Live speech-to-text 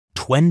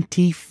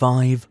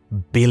$25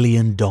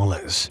 billion.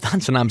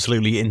 That's an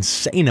absolutely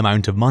insane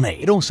amount of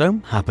money. It also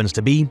happens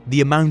to be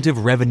the amount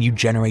of revenue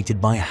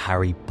generated by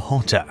Harry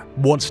Potter.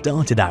 What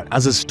started out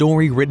as a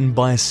story written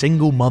by a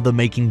single mother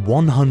making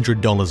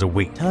 $100 a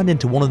week turned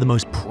into one of the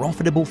most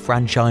profitable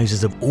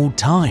franchises of all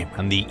time,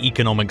 and the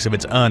economics of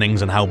its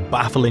earnings and how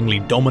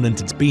bafflingly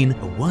dominant it's been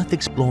are worth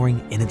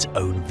exploring in its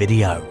own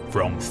video.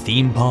 From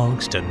theme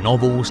parks to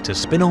novels to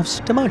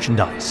spin-offs to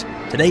merchandise.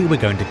 Today we're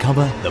going to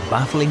cover the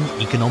baffling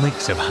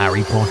economics of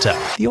Harry Potter.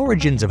 The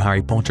origins of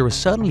Harry Potter are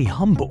certainly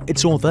humble.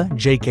 Its author,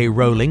 J.K.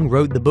 Rowling,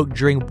 wrote the book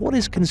during what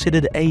is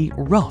considered a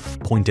rough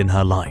point in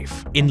her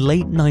life. In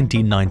late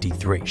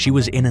 1993, she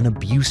was in an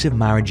abusive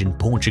marriage in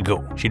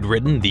Portugal. She'd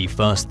written the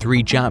first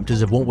 3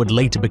 chapters of what would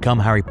later become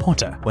Harry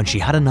Potter when she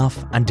had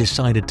enough and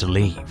decided to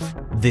leave.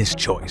 This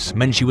choice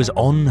meant she was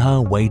on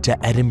her way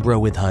to Edinburgh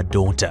with her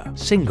daughter,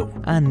 single,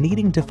 and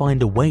needing to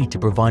find a way to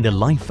provide a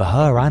life for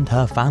her and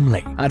her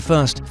family. At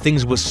first,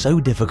 things were so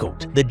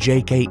difficult that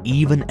JK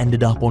even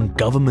ended up on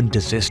government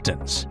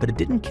assistance, but it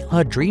didn't kill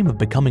her dream of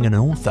becoming an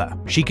author.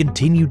 She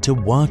continued to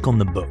work on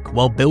the book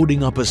while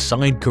building up a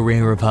side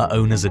career of her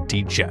own as a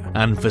teacher,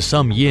 and for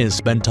some years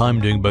spent time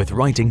doing both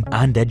writing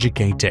and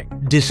educating.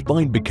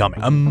 Despite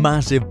becoming a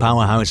massive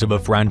powerhouse of a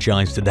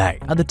franchise today,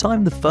 at the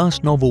time the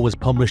first novel was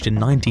published in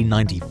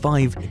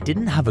 1995, it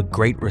didn't have a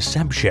great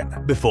reception.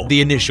 Before the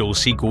initial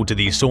sequel to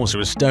The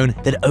Sorcerer's Stone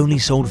that only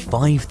sold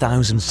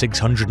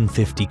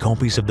 5,650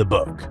 copies of the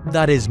book.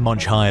 That is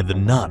much higher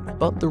than none,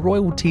 but the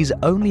royalties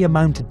only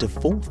amounted to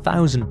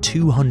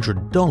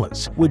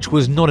 $4,200, which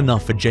was not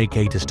enough for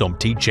JK to stop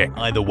teaching.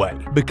 Either way,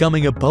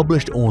 becoming a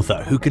published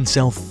author who can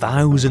sell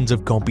thousands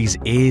of copies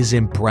is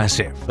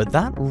impressive, but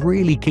that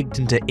really kicked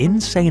into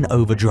insane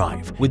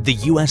overdrive with the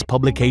US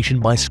publication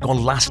by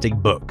Scholastic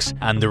Books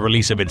and the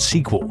release of its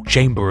sequel,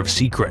 Chamber of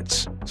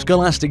Secrets.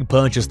 Scholastic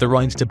purchased the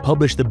rights to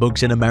publish the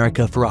books in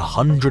America for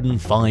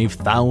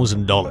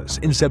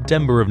 $105,000 in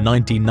September of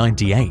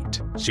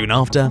 1998. Soon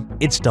after,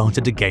 it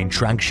started to gain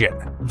traction.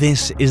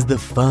 This is the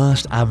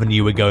first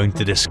avenue we're going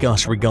to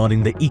discuss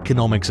regarding the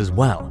economics as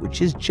well,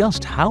 which is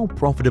just how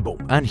profitable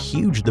and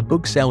huge the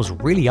book sales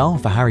really are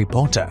for Harry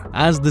Potter.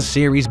 As the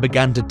series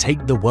began to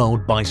take the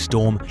world by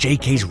storm,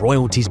 JK's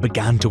royalties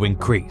began to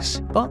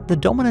increase, but the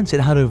dominance it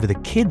had over the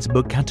kids'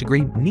 book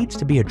category needs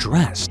to be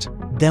addressed.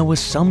 There were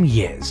some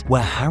years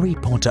where Harry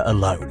Potter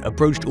alone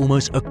approached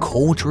almost a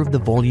quarter of the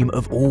volume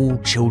of all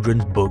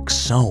children's books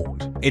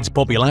sold. Its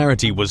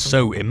popularity was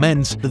so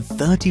immense that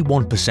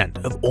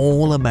 31% of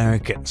all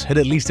Americans had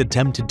at least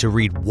attempted to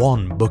read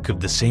one book of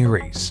the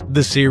series.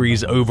 The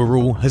series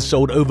overall has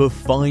sold over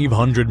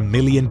 500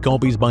 million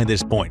copies by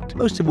this point,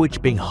 most of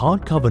which being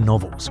hardcover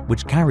novels,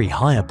 which carry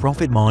higher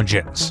profit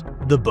margins.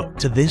 The book,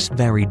 to this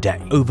very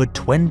day, over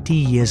 20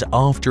 years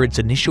after its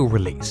initial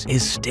release,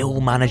 is still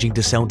managing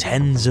to sell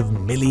tens of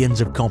millions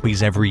of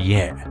copies every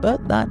year.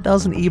 But that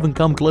doesn't even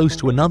come close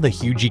to another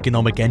huge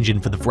economic engine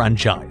for the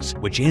franchise,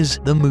 which is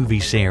the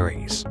movie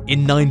series.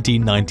 In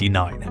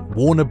 1999,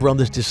 Warner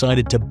Brothers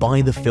decided to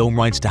buy the film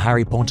rights to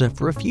Harry Potter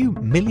for a few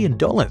 $1 million.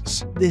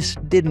 This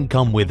didn't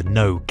come with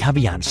no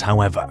caveats,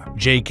 however.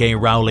 J.K.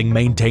 Rowling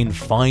maintained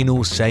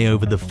final say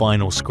over the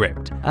final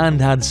script,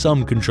 and had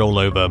some control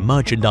over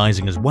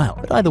merchandising as well.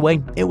 But either way,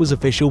 it was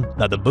official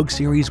that the book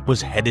series was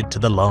headed to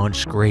the large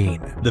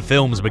screen. The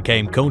films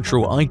became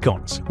cultural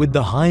icons, with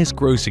the highest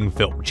grossing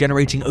film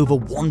generating over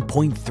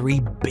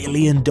 $1.3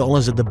 billion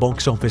at the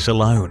box office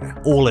alone.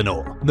 All in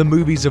all, the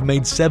movies have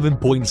made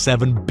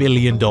 $7.7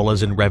 billion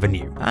in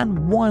revenue,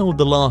 and while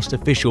the last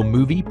official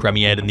movie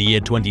premiered in the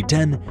year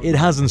 2010, it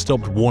hasn't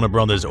stopped Warner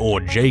Brothers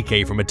or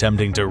JK from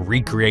attempting to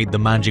recreate the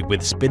magic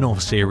with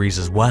spin-off series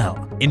as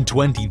well. In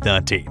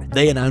 2013,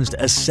 they announced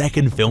a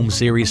second film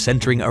series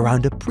centering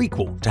around a prequel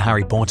to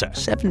Harry Potter,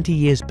 70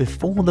 years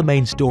before the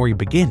main story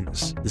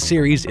begins. The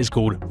series is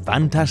called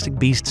Fantastic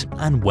Beasts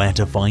and Where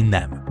to Find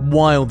Them.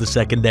 While the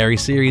secondary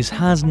series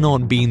has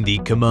not been the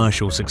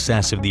commercial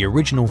success of the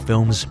original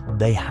films,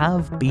 they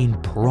have been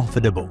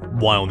profitable.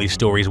 While these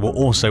stories were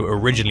also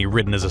originally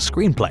written as a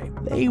screenplay,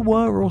 they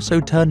were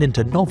also turned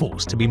into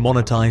novels to be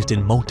monetized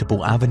in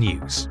multiple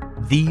avenues.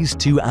 These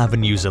 2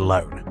 avenues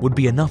alone would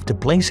be enough to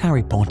place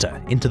Harry Potter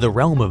into the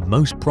realm of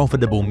most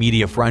profitable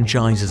media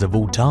franchises of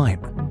all time.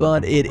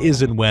 But it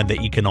isn't where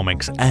the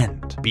economics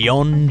end.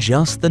 Beyond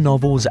just the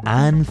novels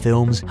and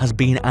films has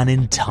been an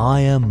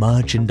entire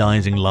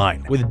merchandising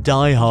line, with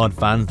die-hard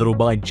fans that'll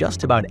buy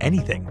just about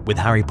anything with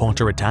Harry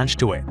Potter attached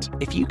to it.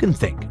 If you can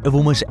think of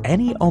almost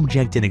any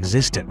object in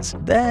existence,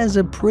 there's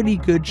a pretty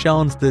good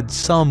chance that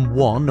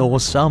someone or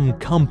some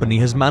company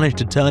has managed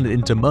to turn it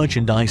into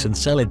merchandise and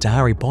sell it to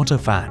Harry Potter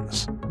fans.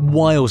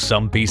 While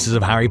some pieces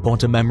of Harry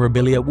Potter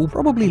memorabilia will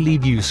probably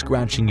leave you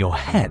scratching your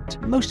head,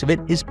 most of it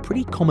is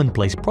pretty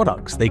commonplace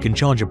products they can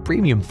charge a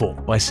premium for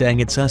by saying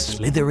it's a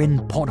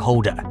Slytherin pot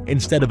holder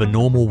instead of a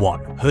normal one.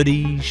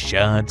 Hoodies,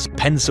 shirts,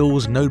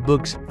 pencils,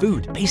 notebooks,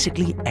 food,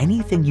 basically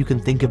anything you can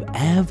think of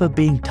ever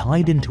being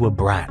tied into a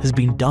brand has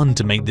been done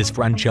to make this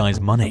franchise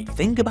money.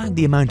 Think about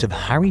the amount of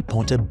Harry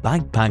Potter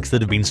backpacks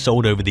that have been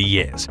sold over the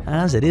years,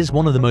 as it is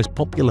one of the most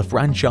popular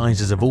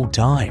franchises of all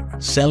time.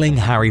 Selling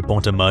Harry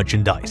Potter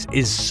merchandise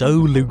is so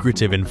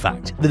lucrative, in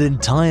fact, that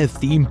entire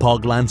theme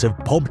park lands have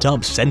popped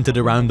up centered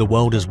around the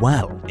world as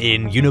well.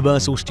 In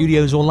Universal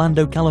Studios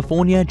Orlando,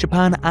 California,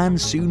 Japan, and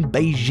soon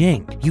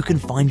Beijing, you can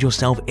find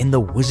yourself in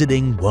the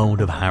wizarding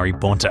world of Harry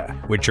Potter,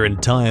 which are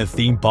entire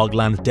theme park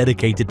lands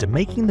dedicated to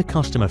making the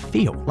customer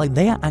feel like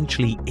they are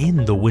actually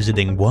in the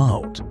wizarding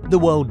world. The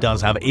world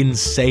does have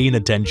insane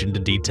attention to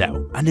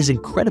detail and is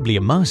incredibly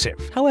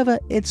immersive. However,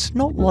 it's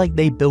not like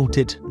they built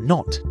it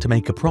not to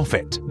make a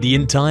profit. The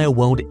entire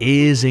world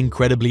is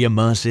incredibly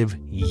immersive,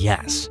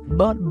 yes,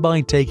 but by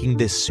taking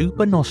this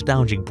super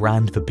nostalgic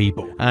brand for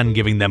people and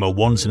giving them a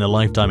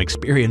once-in-a-lifetime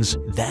experience,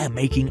 they're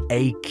making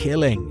a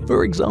killing.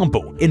 For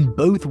example, in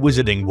both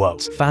wizarding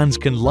worlds, fans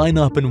can line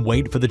up and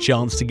wait for the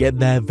chance to get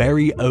their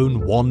very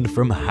own wand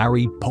from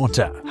Harry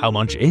Potter. How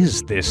much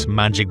is this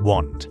magic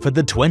wand? For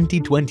the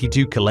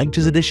 2022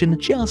 Collector's Edition,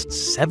 just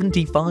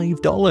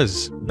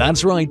 $75.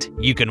 That's right,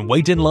 you can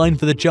wait in line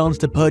for the chance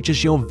to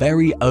purchase your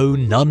very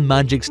own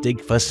non-magic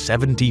stick for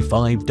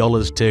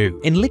 $75 too.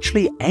 In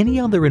literally any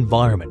other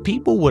environment,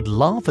 people would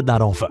laugh at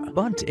that offer.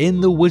 But in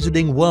the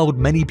wizarding world,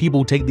 many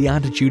people take the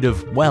attitude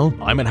of, well,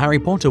 I'm in Harry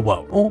Potter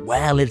world, or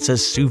well, it's a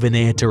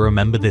souvenir to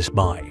remember this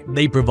by.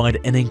 They provide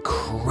an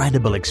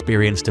incredible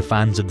experience to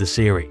fans of the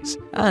series,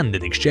 and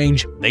in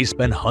exchange, they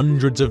spend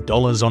hundreds of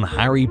dollars on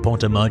Harry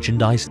Potter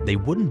merchandise they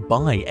wouldn't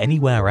buy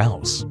anywhere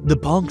else. The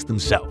parks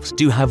themselves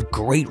do have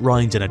great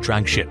rides and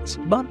attractions,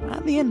 but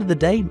at the end of the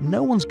day,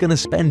 no one's gonna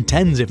spend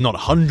tens if not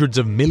hundreds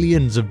of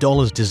millions of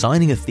dollars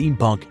designing a theme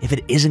park if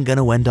it isn't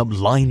gonna end up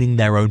lining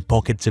their own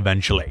pockets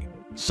eventually.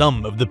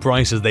 Some of the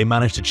prices they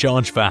manage to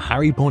charge for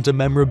Harry Potter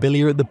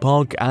memorabilia at the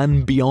park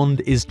and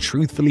beyond is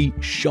truthfully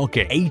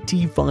shocking.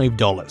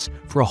 $85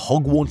 for a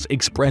Hogwarts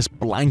Express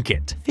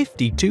blanket,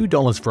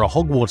 $52 for a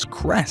Hogwarts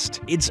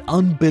crest. It's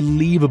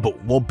unbelievable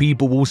what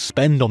people will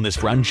spend on this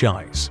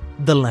franchise.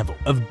 The level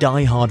of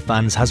die-hard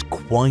fans has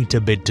quite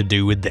a bit to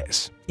do with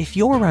this. If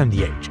you're around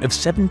the age of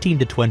 17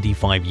 to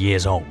 25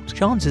 years old,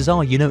 chances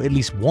are you know at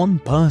least one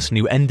person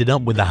who ended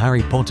up with a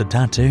Harry Potter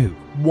tattoo.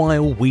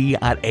 While we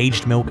at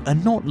Aged Milk are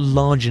not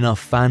large enough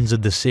fans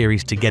of the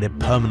series to get it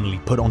permanently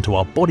put onto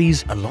our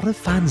bodies, a lot of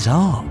fans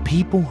are.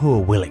 People who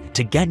are willing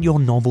to get your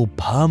novel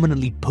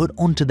permanently put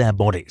onto their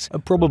bodies are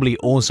probably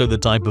also the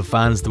type of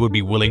fans that would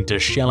be willing to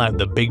shell out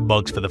the big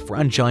bucks for the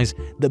franchise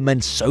that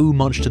meant so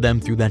much to them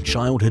through their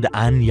childhood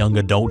and young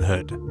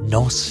adulthood.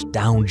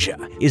 Nostalgia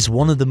is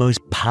one of the most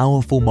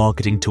powerful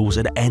marketing tools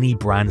at any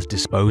brand's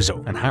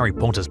disposal, and Harry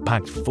Potter's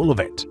packed full of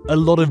it. A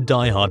lot of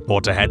die-hard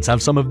Potterheads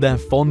have some of their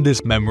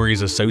fondest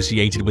memories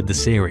associated with the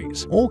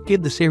series, or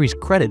give the series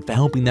credit for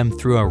helping them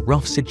through a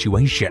rough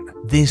situation.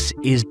 This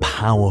is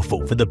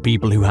powerful for the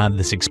people who had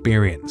this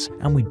experience,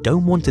 and we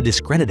don't want to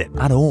discredit it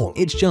at all.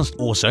 It's just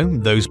also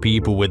those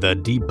people with a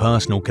deep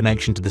personal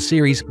connection to the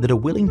series that are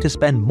willing to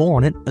spend more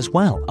on it as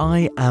well.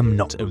 I am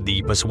not of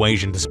the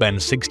persuasion to spend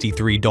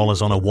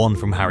 $63 on a wand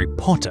from Harry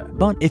Potter,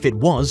 but if it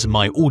was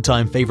my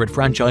all-time favorite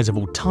franchise of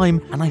all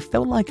time and I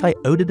felt like I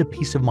owed it a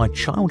piece of my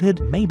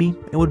childhood, maybe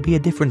it would be a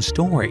different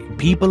story.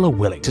 People are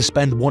willing to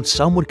spend what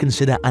some would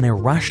consider an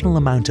irrational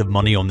amount of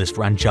money on this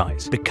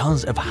franchise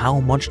because of how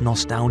much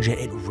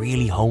nostalgia it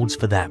really holds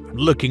for them.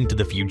 Looking to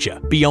the future,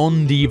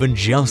 beyond even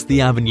just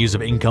the avenues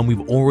of income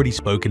we've already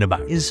spoken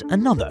about, is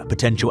another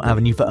potential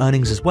avenue for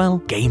earnings as well: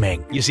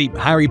 gaming. You see,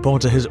 Harry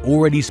Potter has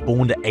already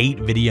spawned 8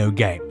 video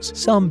games,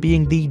 some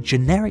being the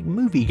generic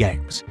movie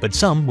games, but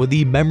some were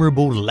the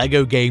memorable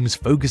LEGO games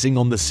focusing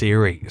on the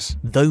series.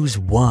 Those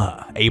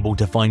were able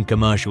to find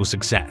commercial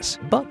success,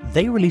 but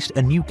they released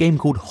a new game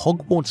called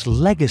Hogwarts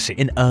Legacy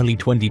in early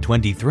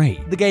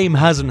 2023. The game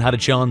hasn't had a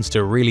chance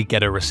to really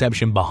get a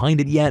reception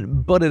behind it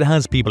yet, but it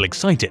has people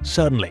excited,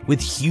 certainly, with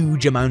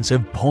huge amounts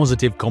of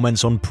positive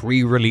comments on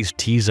pre-release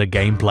teaser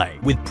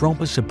gameplay. With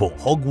proper support,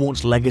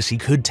 Hogwarts Legacy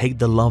could take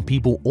the love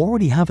people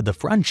already have for the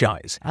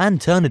franchise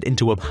and turn it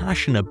into a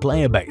passionate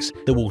player base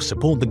that will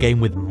support the game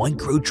with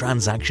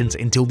microtransactions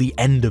until the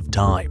end of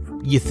time.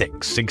 You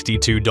think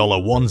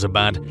 $62 wands are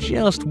bad?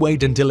 Just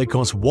wait until it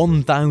costs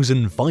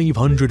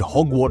 1,500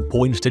 Hogwarts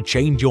points to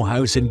change your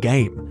house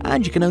in-game,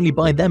 and you can only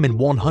buy them in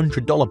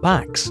 $100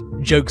 packs.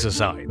 Jokes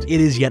aside,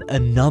 it is yet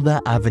another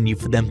avenue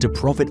for them to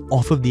profit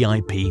off of the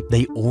IP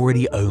they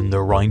already own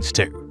the rights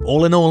to.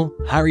 All in all,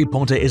 Harry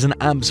Potter is an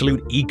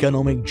absolute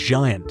economic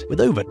giant with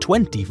over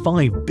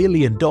 $25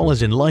 billion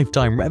in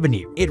lifetime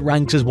revenue. It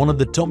ranks as one of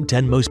the top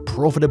 10 most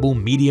profitable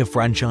media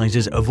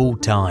franchises of all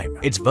time.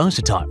 It's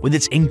versatile, with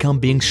its income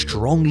being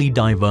strongly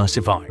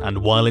diversified, and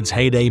while its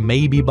heyday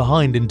may be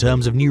behind in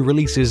terms of new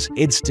releases,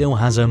 it still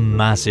has a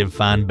massive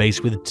fan base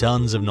with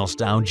tons of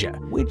nostalgia,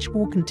 which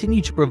will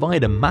continue to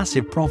provide a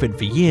massive profit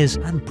for years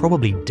and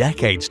probably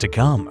decades to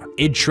come.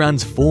 It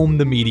transformed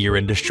the media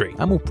industry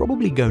and will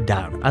probably go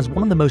down as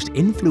one of the most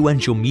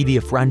influential media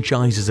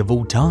franchises of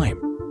all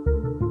time.